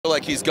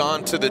like he's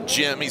gone to the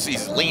gym.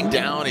 He's leaned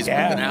down. He's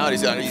working out.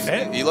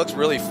 He looks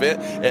really fit,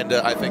 and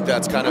I think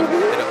that's kind of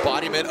an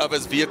embodiment of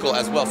his vehicle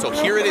as well. So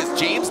here it is.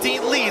 James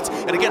Deane leads,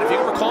 and again, if you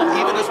recall,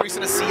 even as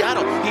recent as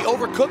Seattle, he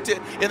overcooked it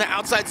in the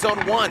outside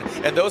zone 1,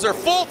 and those are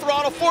full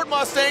throttle Ford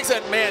Mustangs,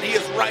 and man, he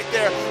is right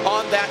there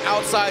on that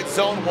outside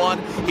zone 1.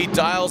 He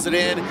dials it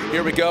in.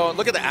 Here we go, and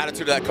look at the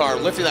attitude of that car,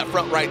 lifting that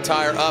front right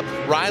tire up.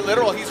 Ryan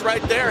Littoral, he's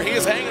right there. He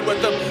is hanging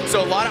with them.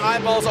 So a lot of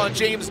eyeballs on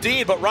James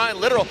Deane, but Ryan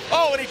Littoral,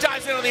 oh, and he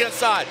dives in on the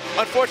inside.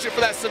 Unfortunate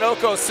for that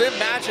Sunoco Sim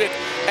Magic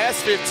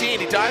S15.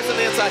 He dives on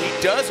the inside.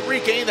 He does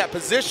regain that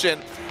position,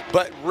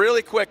 but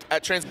really quick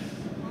at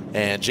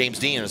and James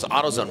Deane is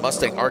AutoZone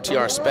Mustang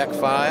RTR Spec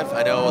 5.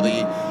 I know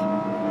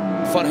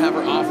the Fun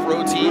Haver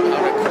off-road team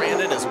out at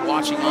Crandon is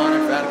watching on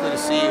emphatically to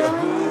see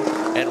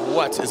who and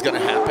what is going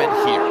to happen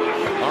here.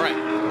 All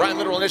right. Ryan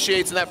Littoral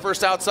initiates in that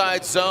first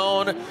outside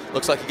zone.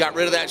 Looks like he got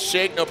rid of that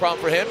shake, no problem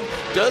for him.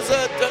 Does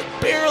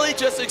barely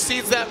just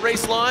exceeds that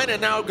race line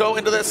and now go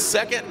into the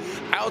second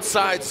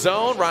outside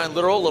zone. Ryan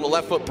Littoral, a little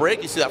left foot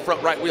brake. You see that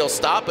front right wheel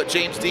stop, but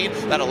James Deane,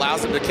 that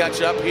allows him to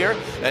catch up here.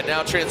 And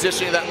now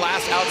transitioning that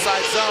last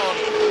outside zone.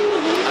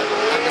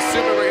 I'm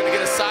assuming we're going to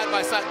get a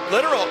side-by-side.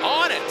 Littoral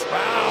on it.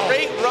 Wow.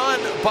 Great run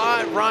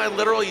by Ryan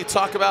Littoral. You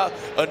talk about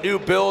a new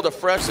build, a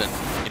fresh.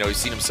 You know, we've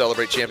seen him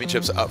celebrate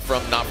championships up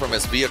from, not from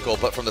his vehicle,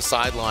 but from the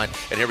sideline.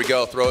 And here we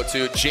go, throw it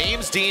to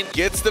James Deane,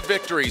 gets the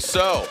victory.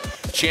 So,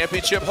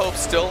 championship hope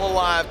still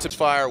alive to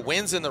fire,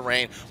 wins in the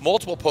rain,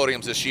 multiple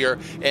podiums this year,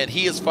 and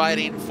he is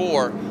fighting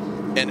for,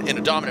 in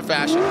a dominant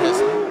fashion, his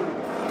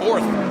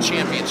 4th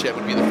championship.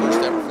 Would be the first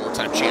ever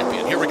 4-time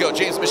champion. Here we go,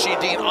 James Machine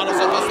Deane,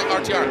 AutoZone Mustang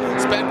RTR,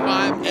 Spec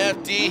 5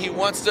 FD. He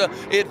wants to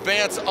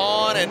advance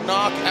on and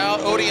knock out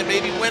Odie and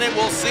maybe win it.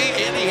 We'll see.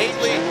 Andy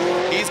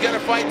Haley, he's going to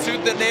fight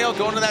tooth and nail,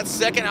 going to that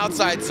second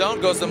outside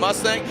zone. Goes the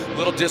Mustang. A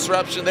little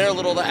disruption there, a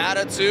little of the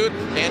attitude.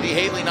 Andy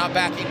Haley not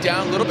backing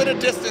down. A little bit of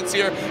distance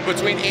here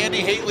between Andy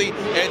Haley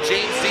and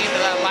James Deane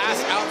in that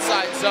last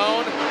outside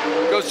zone.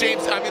 Goes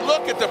James. I mean,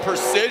 look at the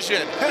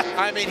precision.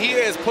 I mean, he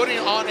is putting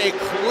on a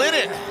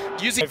clinic.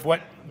 Using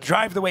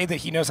drive the way that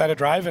he knows how to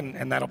drive,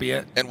 and that'll be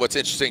it. And what's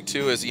interesting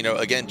too is, you know,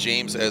 again,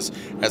 James, as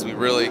we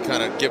really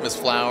kind of give him his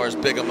flowers,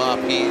 big him up,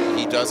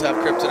 he does have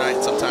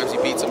kryptonite. Sometimes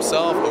he beats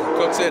himself,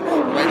 overcooks it.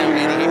 Right now,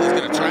 Andy Haley's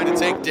going to try to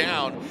take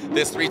down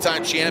this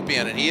 3-time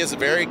champion, and he is a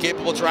very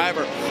capable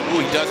driver. Ooh,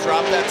 he does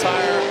drop that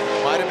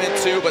tire. Might have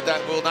been 2, but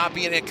that will not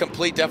be an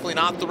incomplete. Definitely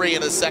not 3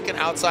 in the second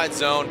outside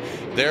zone.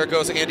 There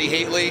goes Andy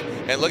Haley,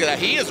 and look at that.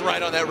 He is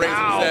right on that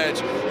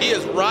razor's edge. He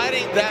is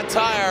riding that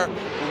tire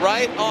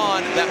right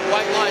on that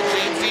white line.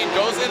 James Deane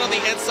goes in on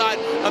the inside.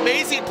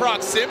 Amazing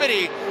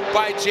proximity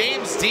by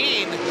James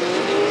Deane.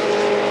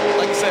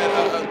 Like I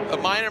said, a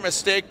minor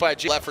mistake by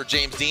left for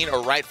James Deane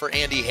or right for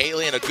Andy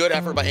Haley, and a good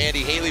effort by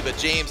Andy Haley, but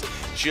James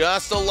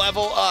just a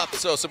level up.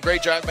 So some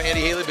great drive by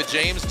Andy Haley, but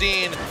James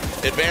Deane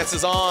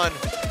advances on,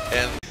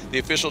 and the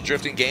official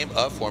drifting game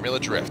of Formula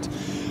Drift.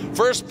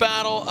 First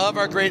battle of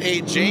our Grade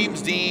 8,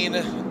 James Deane,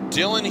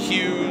 Dylan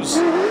Hughes.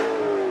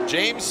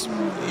 James,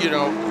 you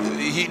know,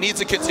 he needs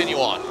to continue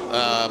on.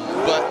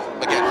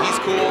 But again, he's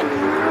cool.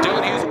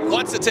 Dylan Hughes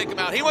wants to take him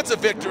out. He wants a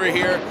victory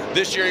here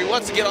this year. He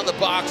wants to get on the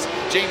box.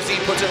 James Deane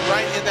puts it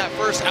right in that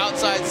first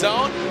outside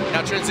zone.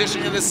 Now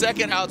transitioning to the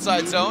second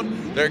outside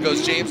zone. There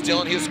goes James.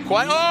 Dylan Hughes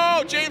quite,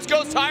 oh, James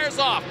goes tires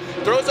off.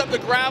 Throws up the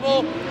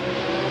gravel.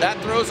 That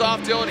throws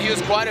off Dylan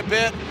Hughes quite a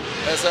bit.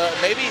 As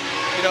maybe,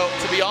 you know,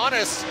 to be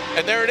honest,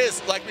 and there it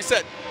is, like we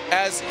said,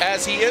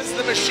 as he is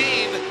the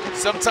machine,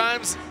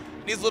 sometimes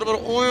needs a little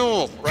bit of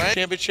oil, right?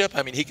 Championship,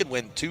 I mean, he could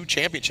win 2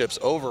 championships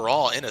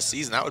overall in a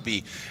season. That would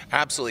be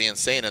absolutely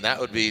insane, and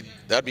that'd be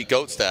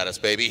GOAT status,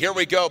 baby. Here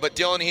we go, but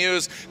Dylan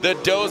Hughes, the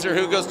dozer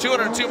who goes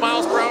 202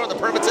 miles per hour on the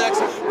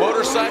Permatex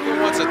motorcycle,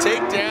 wants to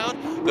take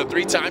down the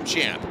 3-time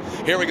champ.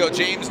 Here we go,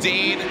 James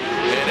Deane,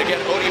 and again,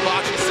 Odie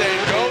Bocci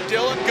saying, go,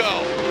 Dylan,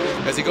 go,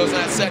 as he goes in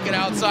that second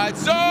outside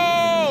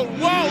zone.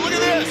 Whoa, look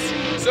at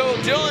this. So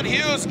Dylan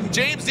Hughes,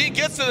 James Deane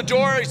gets to the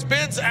door, he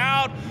spins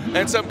out,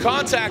 and some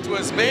contact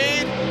was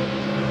made.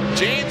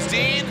 James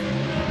Deane,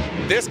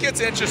 this gets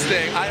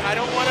interesting. I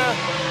don't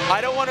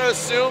want to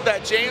assume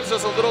that James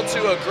was a little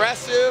too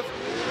aggressive.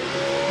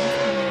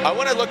 I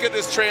want to look at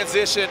this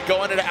transition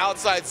going into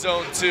outside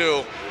zone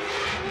 2.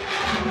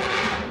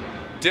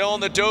 Dylan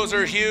the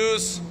Dozer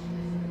Hughes.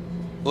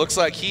 Looks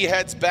like he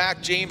heads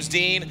back. James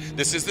Deane,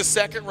 this is the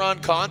second run,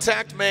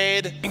 contact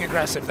made. Being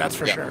aggressive, that's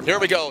for sure. Here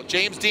we go,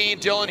 James Deane,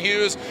 Dylan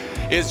Hughes.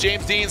 Is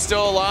James Deane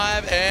still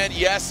alive? And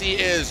yes, he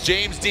is.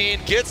 James Deane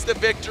gets the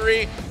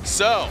victory.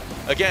 So,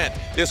 again,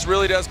 this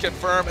really does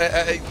confirm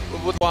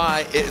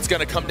why it's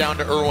gonna come down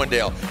to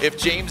Irwindale. If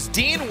James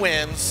Deane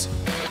wins,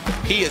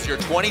 he is your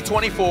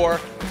 2024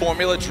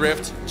 Formula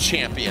Drift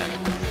champion.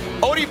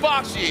 Odie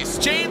Bakshi's,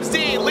 James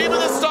Deane leaving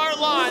the start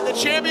line. The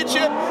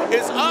championship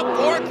is up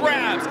for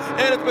grabs,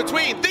 and it's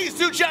between these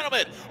two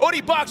gentlemen.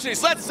 Odie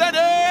Bakshi's, let's send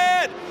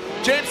it!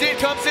 James Deane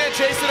comes in,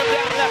 chasing him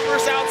down in that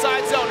first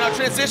outside zone. Now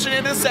transitioning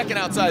into the second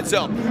outside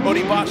zone.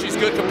 Odie Bakshi's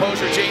good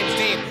composure. James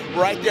Deane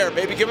right there,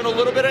 maybe giving a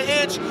little bit of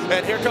inch.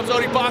 And here comes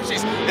Odie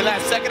Bakshi's in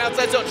that second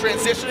outside zone,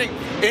 transitioning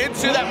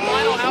into that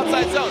final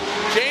outside zone.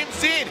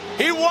 James Deane,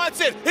 he wants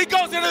it. He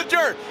goes into the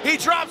dirt. He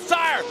drops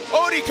tire.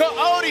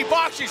 Odie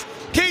Bakshi's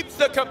keeps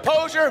the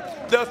composure,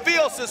 the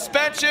field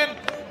suspension,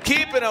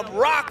 keeping him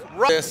rock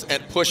this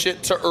and push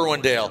it to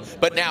Irwindale.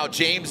 But now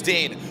James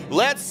Deane,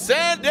 let's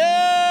send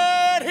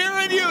it here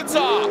in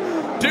Utah.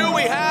 Do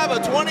we have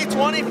a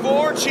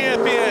 2024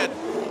 champion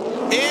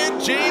in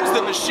James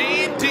the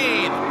Machine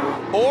Deane?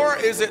 Or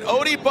is it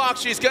Odie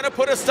Bakshi's going to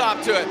put a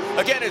stop to it?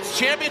 Again, it's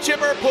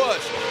championship or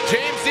push.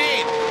 James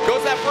Deane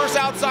goes that first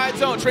outside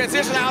zone,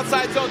 transition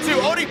outside zone 2.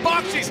 Odie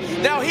Bakshi's,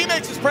 now he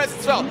makes his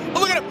presence felt. Oh,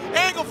 look at him,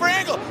 angle for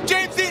angle.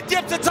 James Deane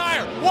dips a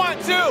tire. 1,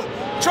 2,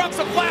 trucks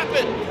are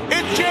flapping.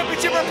 It's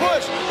championship or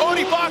push.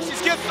 Odie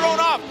Bakshi's gets thrown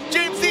off.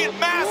 James Deane,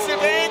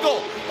 massive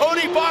angle.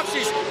 Odie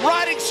Bakshi's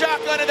riding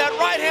shotgun in that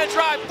right-hand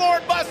drive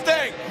Ford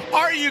Mustang.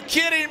 Are you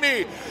kidding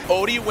me?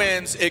 Odie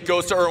wins, it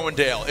goes to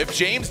Irwindale. If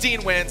James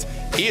Deane wins,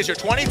 he is your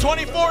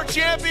 2024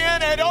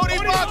 champion, and Odie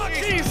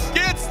Bakshi's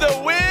gets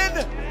the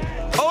win.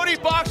 Odie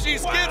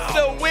Bakshi's gets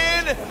the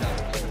win,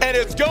 and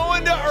it's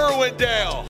going to Irwindale.